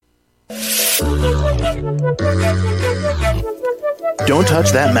Don't touch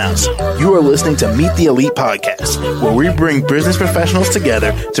that mouse. You are listening to Meet the Elite Podcast, where we bring business professionals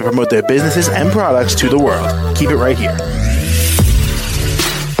together to promote their businesses and products to the world. Keep it right here.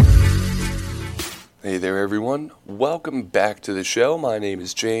 Hey there, everyone. Welcome back to the show. My name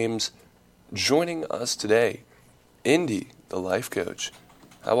is James. Joining us today, Indy, the life coach.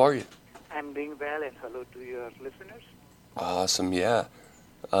 How are you? I'm doing well, and hello to your listeners. Awesome, yeah.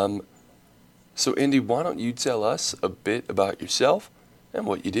 So, Indy, why don't you tell us a bit about yourself and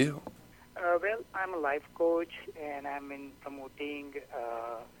what you do? Well, I'm a life coach, and I'm in promoting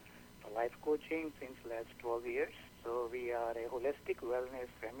life coaching since last 12 years. So we are a holistic wellness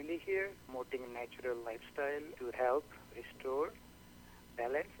family here, promoting natural lifestyle to help restore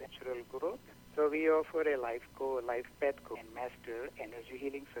balance, natural growth. So we offer a life path and master energy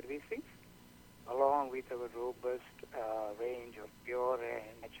healing services, along with our robust range of pure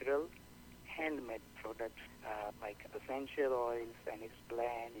and natural handmade products like essential oils and its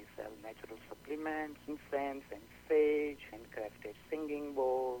blend. We sell natural supplements, incense and sage, and crafted singing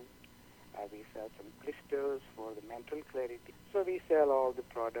bowl. We sell some crystals for the mental clarity. So we sell all the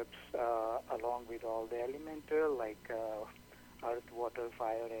products along with all the elemental like earth, water,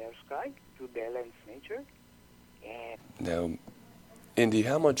 fire, air, sky to balance nature. And now, Indy,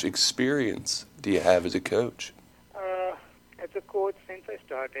 how much experience do you have as a coach? As a coach, since I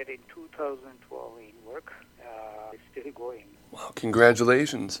started in 2012 in work, it's still going. Wow,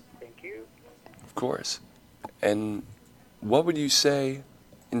 congratulations. Thank you. Of course. And what would you say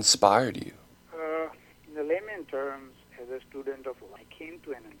inspired you? In the layman terms, as a student of life, I came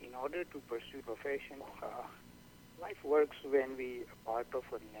to in order to pursue profession, life works when we are part of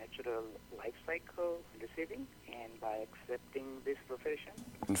a natural life cycle, receiving, and by accepting this profession.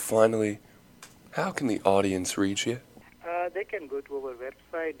 And finally, how can the audience reach you? They can go to our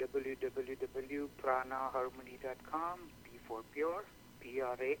website, www.pranaharmony.com, P for pure,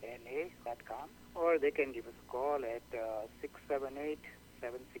 PRANA.com, or they can give us a call at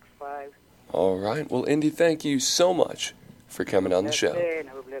 678-765. All right. Well, Indy, thank you so much for coming on the show.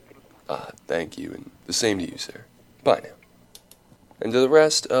 Thank you, and the same to you, sir. Bye now. And to the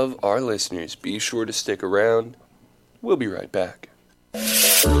rest of our listeners, be sure to stick around. We'll be right back.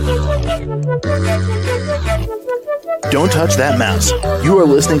 Don't touch that mouse. You are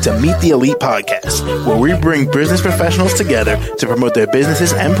listening to Meet the Elite Podcast, where we bring business professionals together to promote their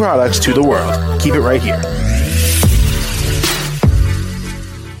businesses and products to the world. Keep it right here.